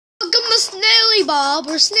Snail Bob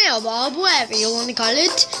or Snail Bob, whatever you want to call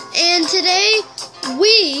it. And today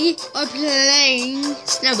we are playing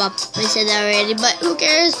Snail Bob. I said that already, but who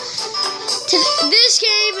cares? This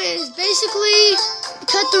game is basically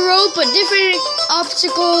cut the rope, but different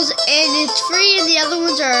obstacles, and it's free. And the other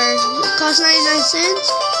ones cost 99 cents.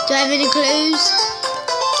 Do I have any clues?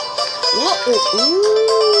 Whoa!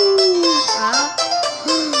 Ooh! Ah!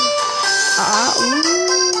 Ah! Ooh!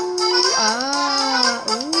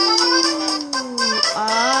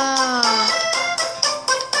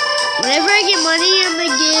 Whenever I get money, I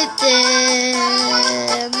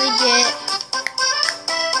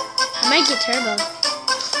might get turbo.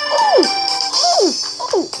 Ooh! Ooh!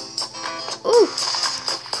 Ooh! Ooh!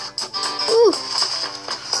 Ooh!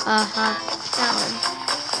 That one.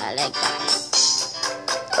 I like that one.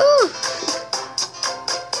 Ooh!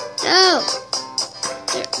 No!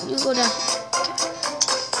 There, you go down.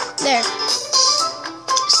 There.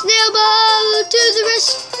 Snail Ball to the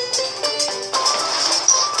rescue!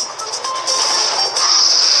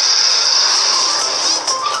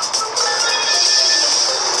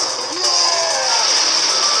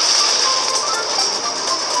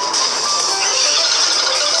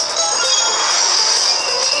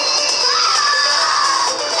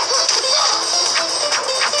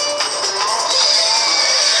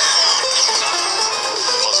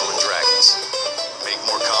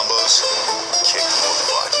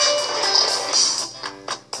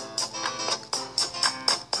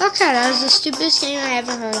 Okay, that was the stupidest game I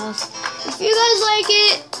ever heard of. If you guys like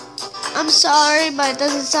it, I'm sorry, but it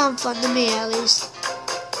doesn't sound fun to me, at least.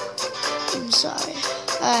 I'm sorry.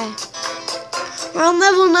 Alright. We're on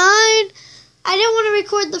level 9. I didn't want to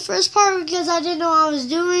record the first part because I didn't know what I was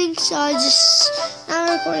doing, so I just...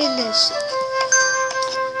 Now recording this.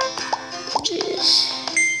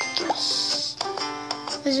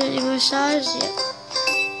 Is there any more stars? Yeah.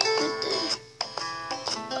 Right there.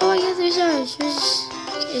 Oh, I got 3 stars.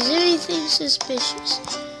 Is there anything suspicious?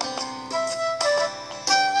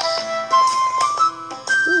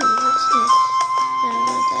 Ooh, what's this? I don't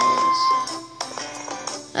know what that is.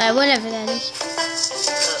 Alright, whatever that is.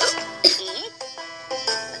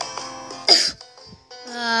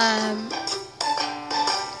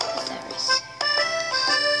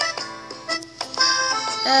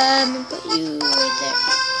 Put you right there.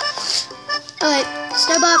 Alright,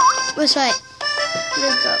 step up. Which way?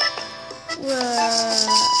 Let's go.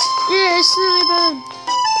 Yeah, Snail Bob.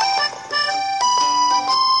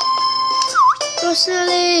 Go,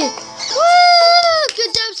 Snail. Woo!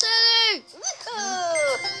 Good job, Snail.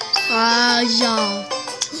 Ah,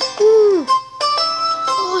 yeah. Ooh.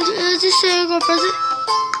 Oh, just say go present.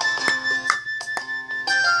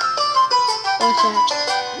 What's that?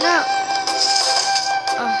 No.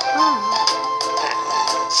 Aha.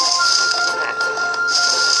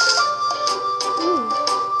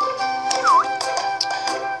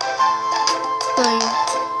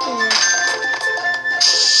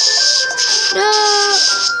 No!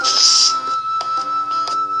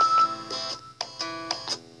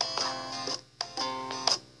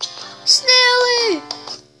 Snaily!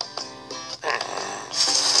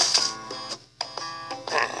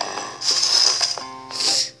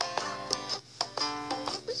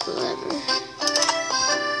 Whatever.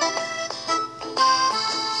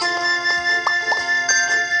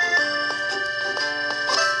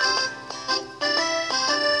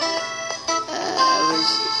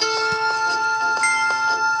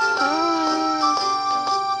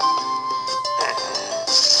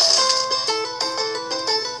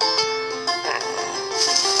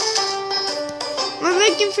 I'm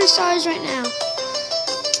looking for stars right now.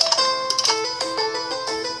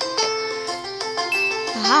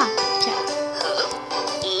 Aha. Okay.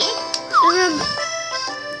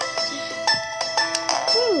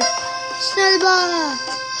 Ooh. Snail Bob.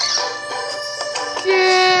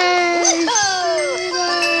 Yay.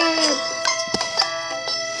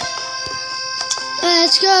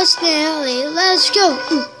 Let's go, Snaily. Let's go.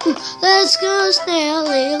 Ooh, ooh. Let's go,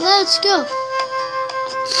 Snaily. Let's go.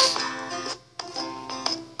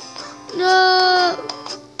 No,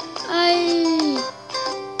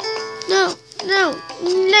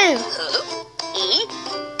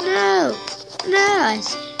 I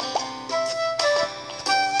see.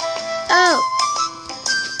 Oh.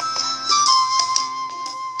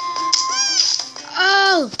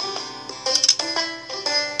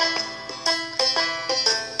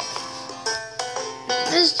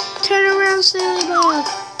 Let's turn around, Snail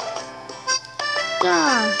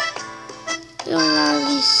Bob. You don't allow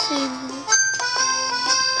these things.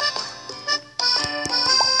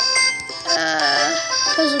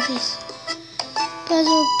 Puzzle piece.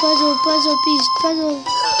 Puzzle piece. Puzzle.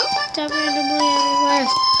 tap randomly everywhere.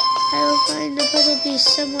 I will find the puzzle piece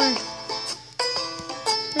somewhere.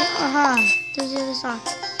 Aha, there's the other side.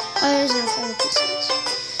 Oh, there's no puzzle pieces.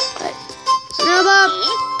 Alright. Snail Bob,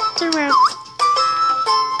 turn around.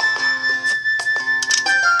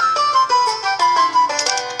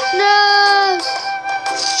 No!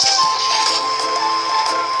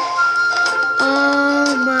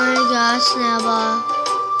 Oh my gosh, Snail Bob.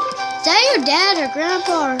 Is that your dad or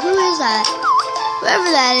grandpa or who is that?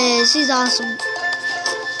 Whoever that is, he's awesome.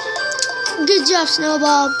 Good job, Snail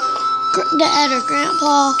Bob. Dad or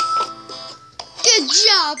grandpa. Good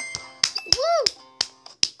job. Woo!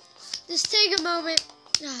 Just take a moment.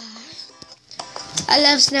 I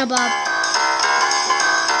love Snail Bob.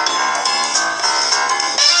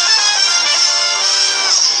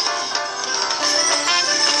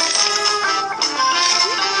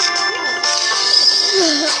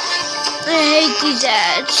 I hate these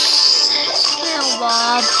ads. Snail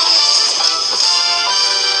Bob.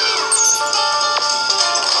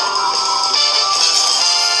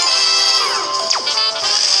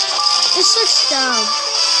 This looks dumb.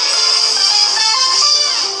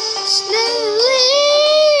 Snaily!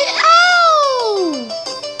 Ow!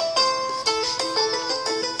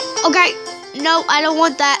 Okay. No, I don't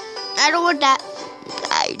want that. I don't want that.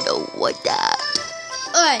 I don't want that.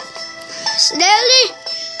 Alright. Snaily,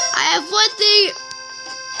 I have one thing.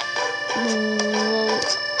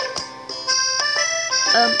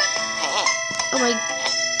 Oh my.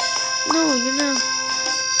 No, you're not.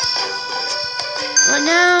 Oh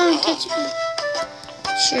no, catch you.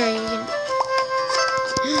 Sure, you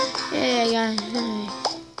can. Yeah.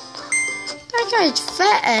 That guy's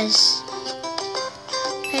fast.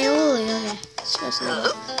 Hey, holy, okay. Let's go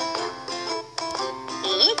Snail.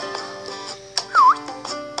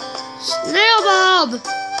 Snail Bob!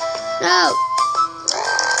 No!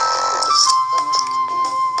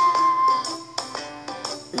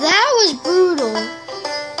 That was brutal.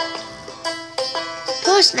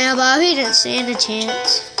 Poor Snail Bob, he didn't stand a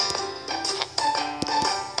chance.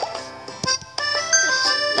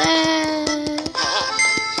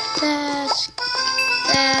 That's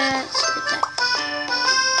good.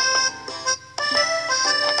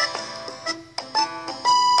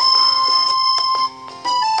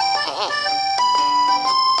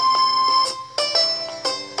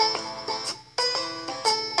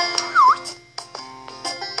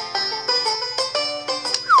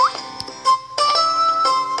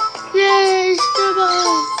 Yay, Snail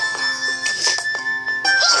Bob!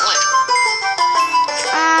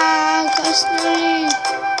 Go Snail!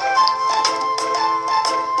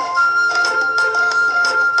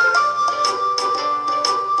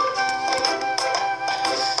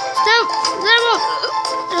 Stop! Snail Bob!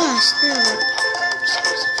 Oh, Snail Bob.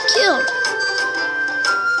 Killed.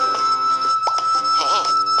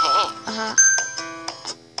 Aha.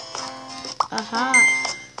 Aha.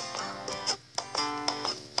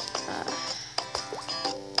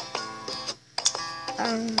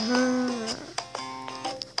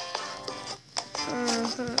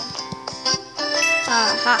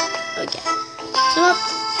 Okay. So up.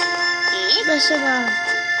 Best of all.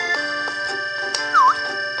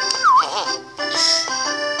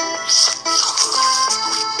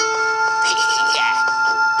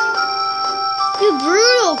 You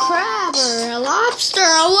brutal crab or a lobster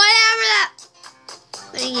or whatever that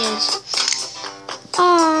thing is.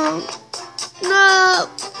 No.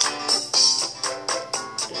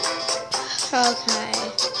 Okay.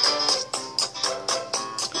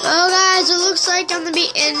 Well, guys, it looks like I'm gonna be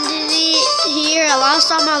ending it here. I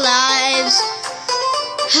lost all my lives.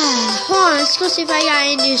 Hold on, let's go see if I got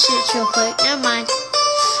any new shit real quick. Never mind.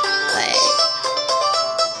 Wait.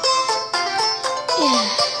 Yeah.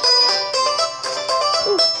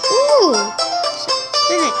 Ooh.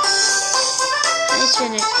 Spin it. Nice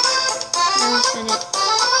spin it. Nice spin it.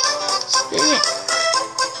 Spin it.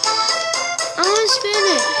 I want to spin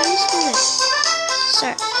it. How do you spin it?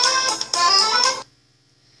 Start.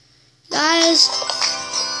 Guys,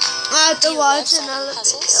 I have to watch another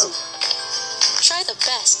video. Try the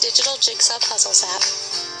best digital jigsaw puzzles app.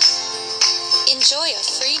 Enjoy a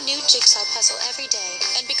free new jigsaw puzzle every day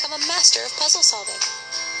and become a master of puzzle solving.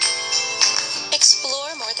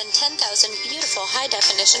 Explore more than 10,000 beautiful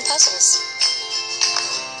high-definition puzzles.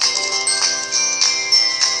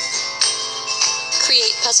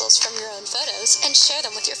 Create puzzles from your own photos and share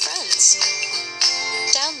them with your friends.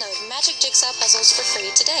 Download Magic Jigsaw Puzzles for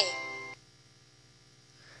free today.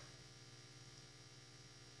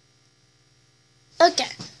 Okay.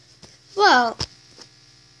 Well,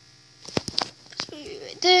 let's put it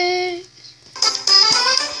right there.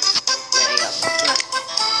 There we go.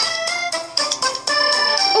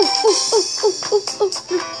 Oh,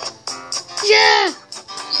 Yeah!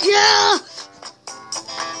 Yeah!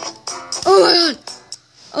 Oh my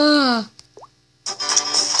god!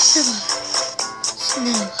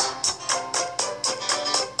 Snail.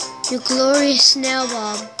 You glorious Snail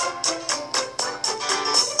Bob.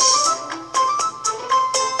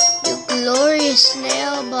 You glorious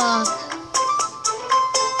Snail Bob.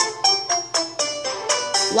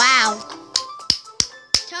 Wow.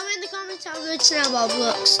 Tell me in the comments how good Snail Bob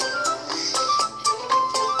looks.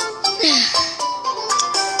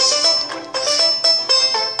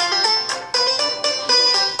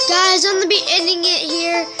 Guys, I'm going to be ending it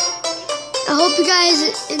here. I hope you guys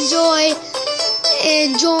enjoy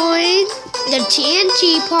and join the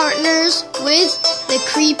TNT partners with the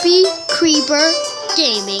Creepy Creeper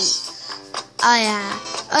Gaming. Oh yeah.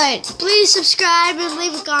 Alright, please subscribe and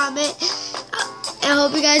leave a comment. I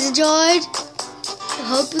hope you guys enjoyed.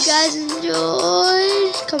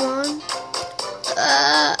 Come on.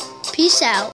 Peace out.